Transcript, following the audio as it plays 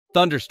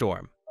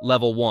Thunderstorm,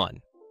 Level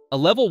 1. A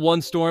Level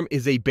 1 storm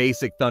is a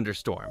basic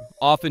thunderstorm,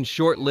 often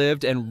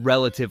short-lived and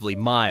relatively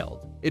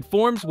mild. It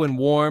forms when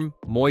warm,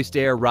 moist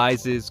air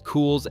rises,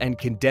 cools, and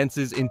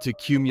condenses into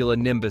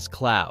cumulonimbus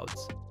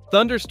clouds.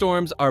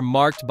 Thunderstorms are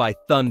marked by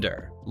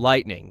thunder,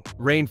 lightning,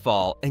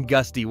 rainfall, and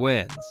gusty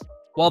winds.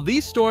 While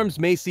these storms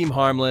may seem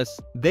harmless,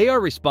 they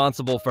are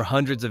responsible for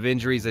hundreds of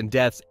injuries and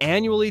deaths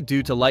annually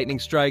due to lightning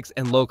strikes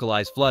and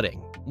localized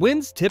flooding.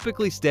 Winds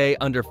typically stay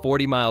under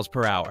 40 miles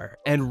per hour,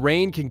 and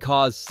rain can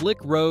cause slick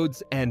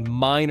roads and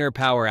minor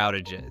power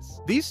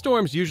outages. These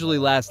storms usually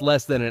last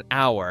less than an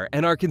hour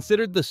and are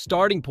considered the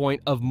starting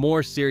point of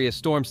more serious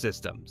storm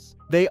systems.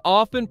 They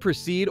often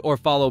precede or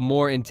follow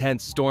more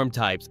intense storm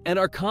types and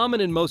are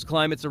common in most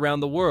climates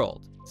around the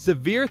world.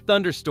 Severe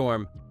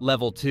thunderstorm,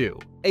 Level 2.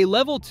 A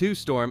Level 2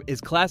 storm is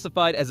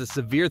classified as a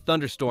severe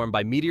thunderstorm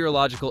by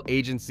meteorological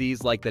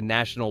agencies like the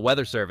National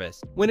Weather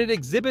Service when it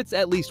exhibits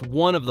at least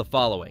one of the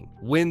following: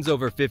 winds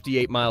over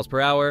 58 miles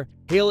per hour,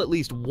 hail at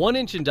least 1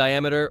 inch in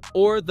diameter,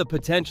 or the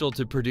potential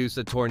to produce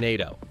a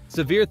tornado.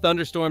 Severe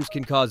thunderstorms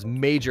can cause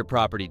major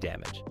property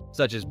damage,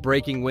 such as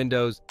breaking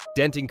windows,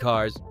 denting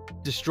cars,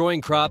 destroying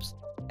crops,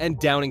 and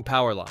downing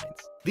power lines.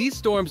 These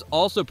storms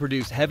also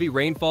produce heavy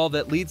rainfall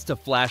that leads to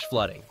flash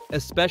flooding,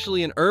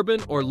 especially in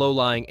urban or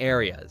low-lying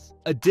areas.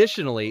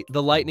 Additionally,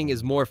 the lightning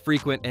is more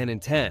frequent and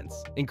intense,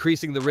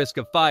 increasing the risk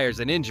of fires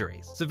and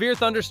injuries. Severe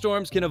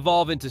thunderstorms can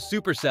evolve into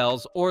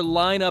supercells or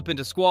line up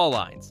into squall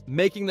lines,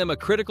 making them a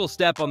critical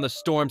step on the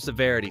storm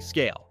severity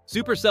scale.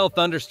 Supercell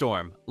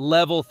thunderstorm,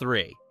 Level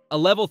 3. A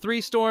Level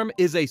 3 storm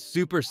is a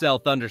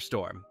supercell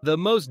thunderstorm, the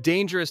most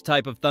dangerous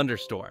type of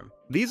thunderstorm.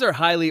 These are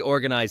highly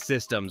organized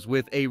systems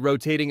with a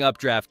rotating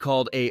updraft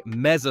called a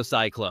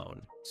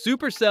mesocyclone.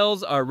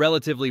 Supercells are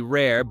relatively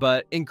rare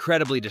but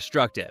incredibly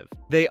destructive.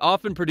 They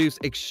often produce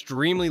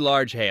extremely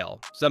large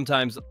hail,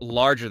 sometimes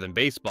larger than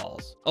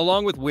baseballs,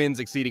 along with winds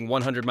exceeding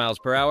 100 miles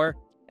per hour,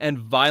 and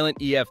violent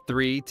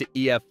EF3 to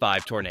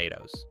EF5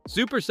 tornadoes.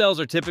 Supercells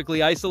are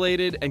typically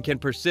isolated and can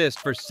persist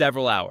for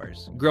several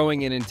hours,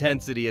 growing in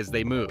intensity as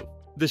they move.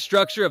 The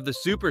structure of the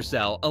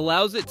supercell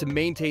allows it to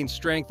maintain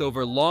strength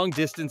over long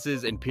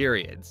distances and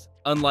periods,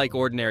 unlike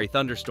ordinary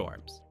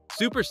thunderstorms.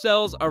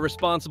 Supercells are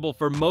responsible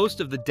for most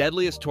of the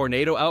deadliest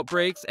tornado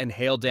outbreaks and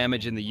hail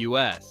damage in the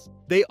US.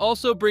 They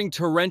also bring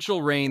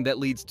torrential rain that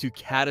leads to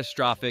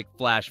catastrophic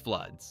flash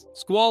floods.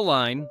 Squall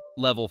line,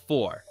 Level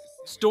 4.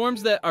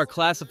 Storms that are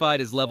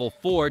classified as Level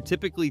 4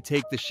 typically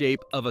take the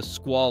shape of a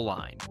squall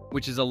line,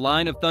 which is a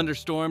line of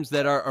thunderstorms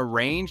that are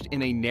arranged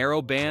in a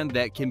narrow band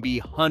that can be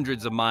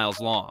hundreds of miles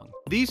long.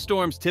 These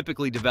storms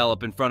typically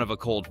develop in front of a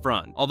cold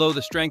front. Although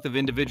the strength of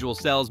individual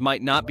cells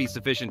might not be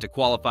sufficient to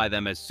qualify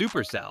them as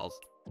supercells,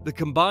 the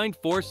combined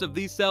force of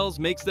these cells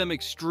makes them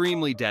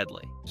extremely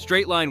deadly.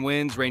 Straight-line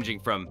winds ranging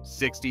from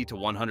 60 to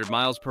 100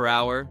 miles per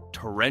hour,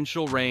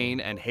 torrential rain,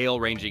 and hail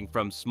ranging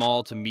from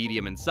small to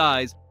medium in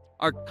size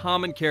are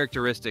common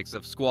characteristics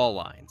of squall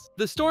lines.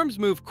 The storms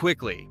move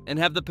quickly and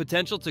have the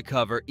potential to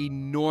cover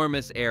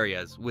enormous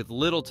areas with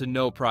little to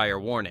no prior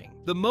warning.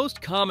 The most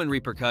common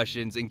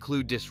repercussions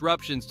include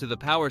disruptions to the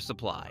power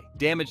supply,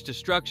 damage to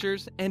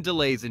structures, and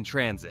delays in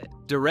transit.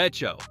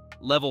 Derecho,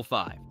 Level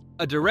 5.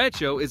 A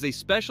derecho is a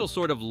special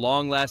sort of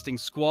long-lasting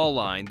squall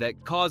line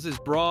that causes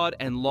broad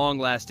and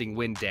long-lasting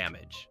wind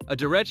damage. A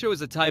derecho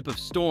is a type of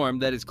storm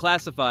that is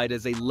classified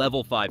as a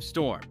Level 5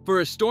 storm. For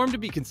a storm to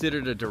be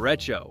considered a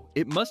derecho,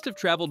 it must have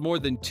traveled more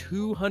than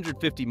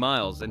 250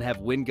 miles and have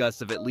wind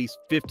gusts of at least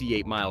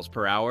 58 miles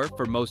per hour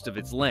for most of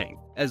its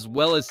length, as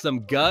well as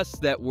some gusts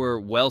that were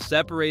well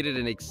separated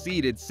and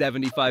exceeded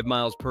 75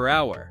 miles per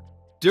hour.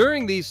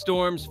 During these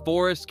storms,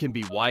 forests can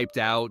be wiped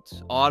out,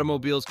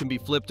 automobiles can be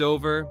flipped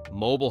over,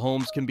 mobile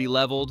homes can be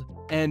leveled,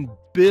 and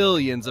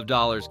billions of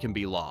dollars can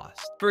be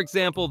lost. For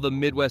example, the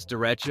Midwest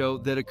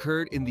derecho that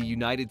occurred in the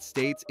United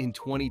States in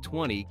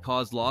 2020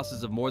 caused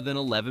losses of more than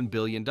 $11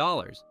 billion,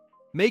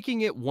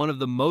 making it one of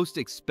the most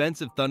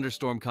expensive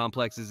thunderstorm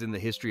complexes in the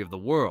history of the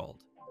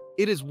world.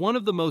 It is one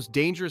of the most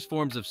dangerous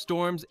forms of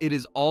storms. It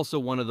is also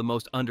one of the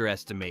most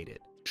underestimated.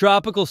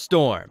 Tropical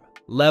storm,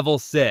 Level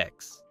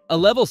 6. A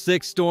Level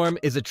 6 storm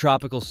is a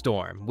tropical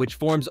storm, which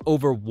forms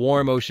over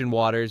warm ocean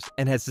waters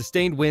and has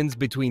sustained winds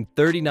between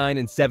 39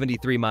 and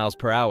 73 miles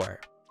per hour.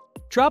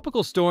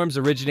 Tropical storms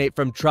originate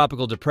from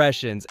tropical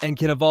depressions and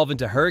can evolve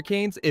into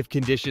hurricanes if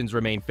conditions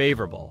remain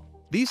favorable.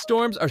 These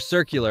storms are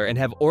circular and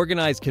have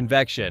organized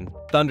convection,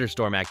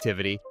 thunderstorm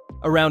activity,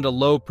 around a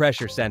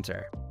low-pressure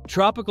center.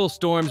 Tropical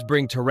storms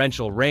bring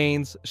torrential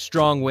rains,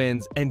 strong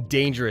winds, and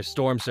dangerous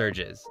storm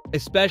surges,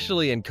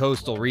 especially in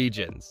coastal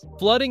regions.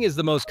 Flooding is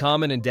the most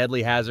common and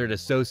deadly hazard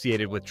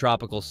associated with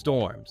tropical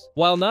storms.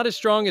 While not as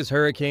strong as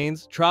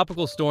hurricanes,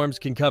 tropical storms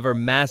can cover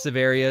massive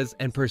areas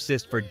and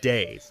persist for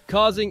days,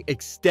 causing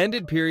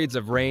extended periods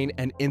of rain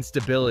and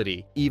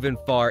instability even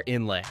far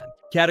inland.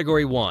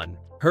 Category 1.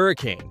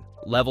 Hurricane,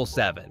 Level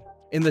 7.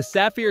 In the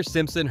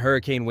Saffir-Simpson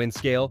hurricane wind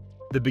scale,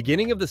 the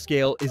beginning of the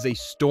scale is a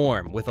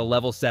storm with a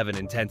Level 7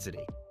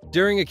 intensity.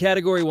 During a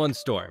Category 1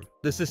 storm,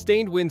 the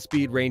sustained wind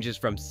speed ranges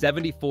from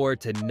 74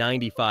 to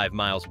 95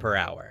 miles per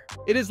hour.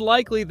 It is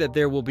likely that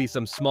there will be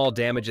some small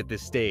damage at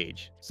this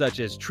stage, such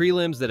as tree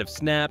limbs that have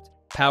snapped,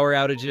 power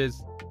outages,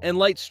 and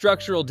light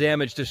structural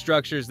damage to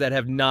structures that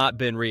have not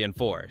been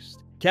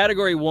reinforced.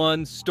 Category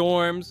 1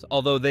 storms,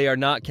 although they are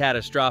not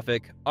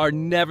catastrophic, are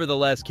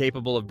nevertheless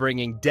capable of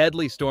bringing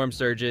deadly storm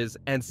surges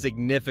and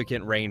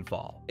significant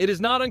rainfall. It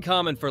is not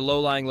uncommon for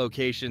low-lying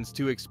locations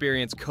to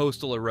experience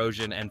coastal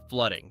erosion and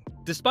flooding.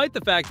 Despite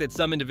the fact that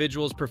some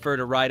individuals prefer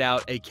to ride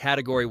out a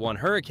Category 1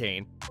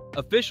 hurricane,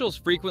 officials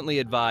frequently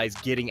advise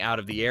getting out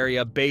of the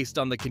area based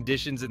on the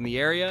conditions in the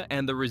area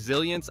and the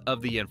resilience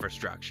of the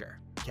infrastructure.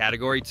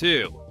 Category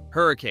 2.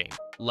 Hurricane,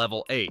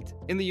 Level 8.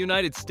 In the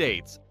United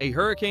States, a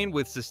hurricane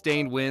with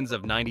sustained winds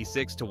of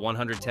 96 to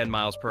 110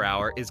 miles per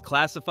hour is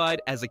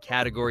classified as a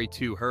Category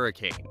 2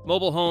 hurricane.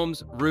 Mobile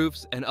homes,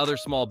 roofs, and other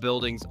small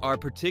buildings are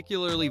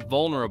particularly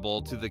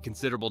vulnerable to the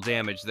considerable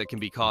damage that can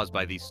be caused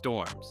by these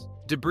storms.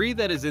 Debris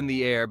that is in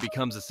the air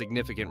becomes a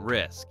significant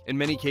risk. In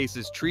many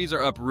cases, trees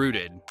are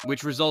uprooted,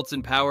 which results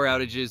in power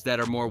outages that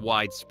are more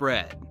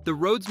widespread. The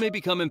roads may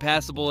become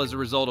impassable as a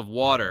result of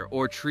water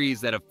or trees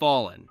that have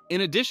fallen.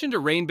 In addition to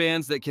rain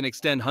bands that can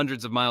extend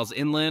hundreds of miles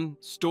inland,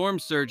 storm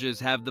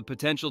surges have the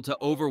potential to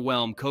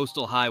overwhelm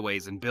coastal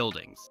highways and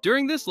buildings.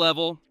 During this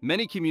level,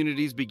 many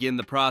communities begin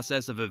the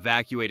process of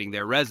evacuating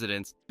their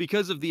residents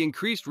because of the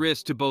increased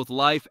risk to both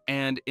life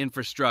and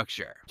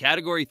infrastructure.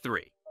 Category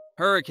 3.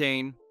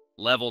 Hurricane,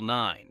 Level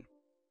 9.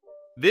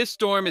 This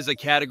storm is a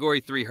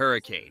Category 3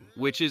 hurricane,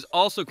 which is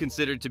also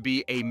considered to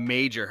be a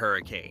major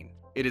hurricane.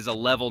 It is a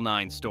Level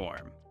 9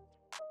 storm.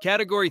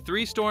 Category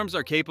 3 storms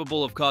are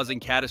capable of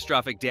causing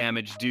catastrophic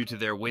damage due to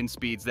their wind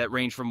speeds that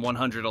range from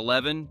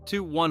 111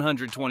 to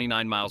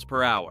 129 miles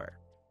per hour.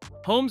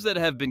 Homes that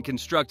have been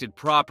constructed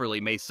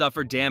properly may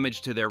suffer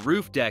damage to their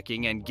roof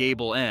decking and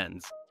gable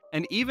ends,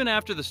 and even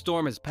after the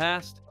storm has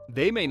passed,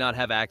 they may not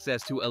have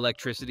access to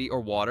electricity or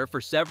water for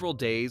several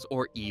days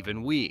or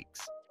even weeks.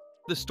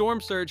 The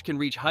storm surge can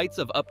reach heights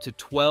of up to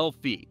 12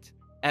 feet,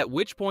 at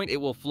which point it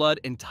will flood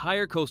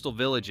entire coastal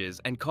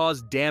villages and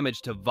cause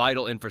damage to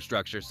vital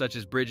infrastructure such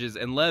as bridges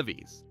and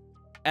levees.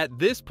 At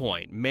this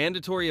point,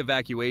 mandatory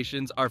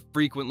evacuations are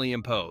frequently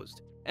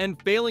imposed,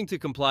 and failing to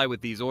comply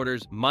with these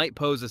orders might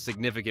pose a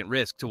significant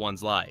risk to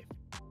one's life.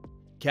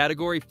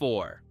 Category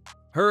 4.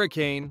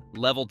 Hurricane,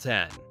 Level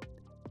 10.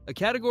 A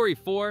Category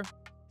 4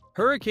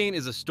 hurricane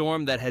is a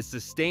storm that has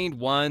sustained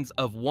winds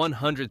of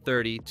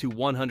 130 to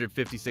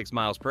 156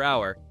 miles per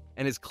hour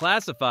and is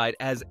classified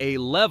as a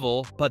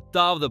level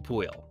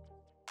patavdapuil.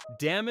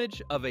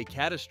 Damage of a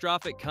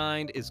catastrophic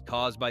kind is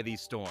caused by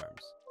these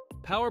storms.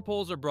 Power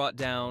poles are brought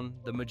down,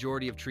 the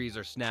majority of trees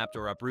are snapped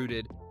or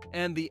uprooted,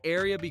 and the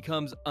area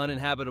becomes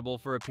uninhabitable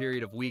for a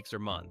period of weeks or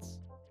months.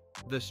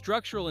 The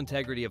structural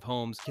integrity of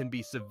homes can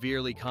be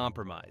severely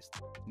compromised,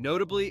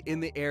 notably in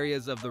the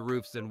areas of the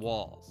roofs and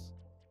walls.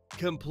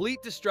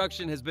 Complete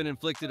destruction has been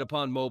inflicted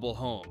upon mobile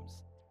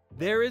homes.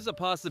 There is a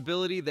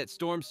possibility that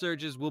storm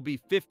surges will be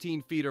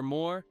 15 feet or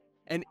more,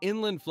 and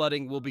inland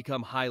flooding will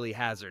become highly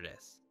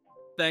hazardous.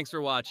 Thanks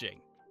for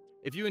watching.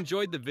 If you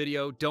enjoyed the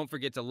video, don't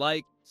forget to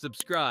like,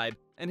 subscribe,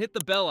 and hit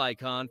the bell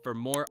icon for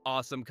more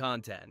awesome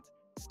content.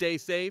 Stay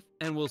safe,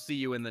 and we'll see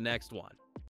you in the next one.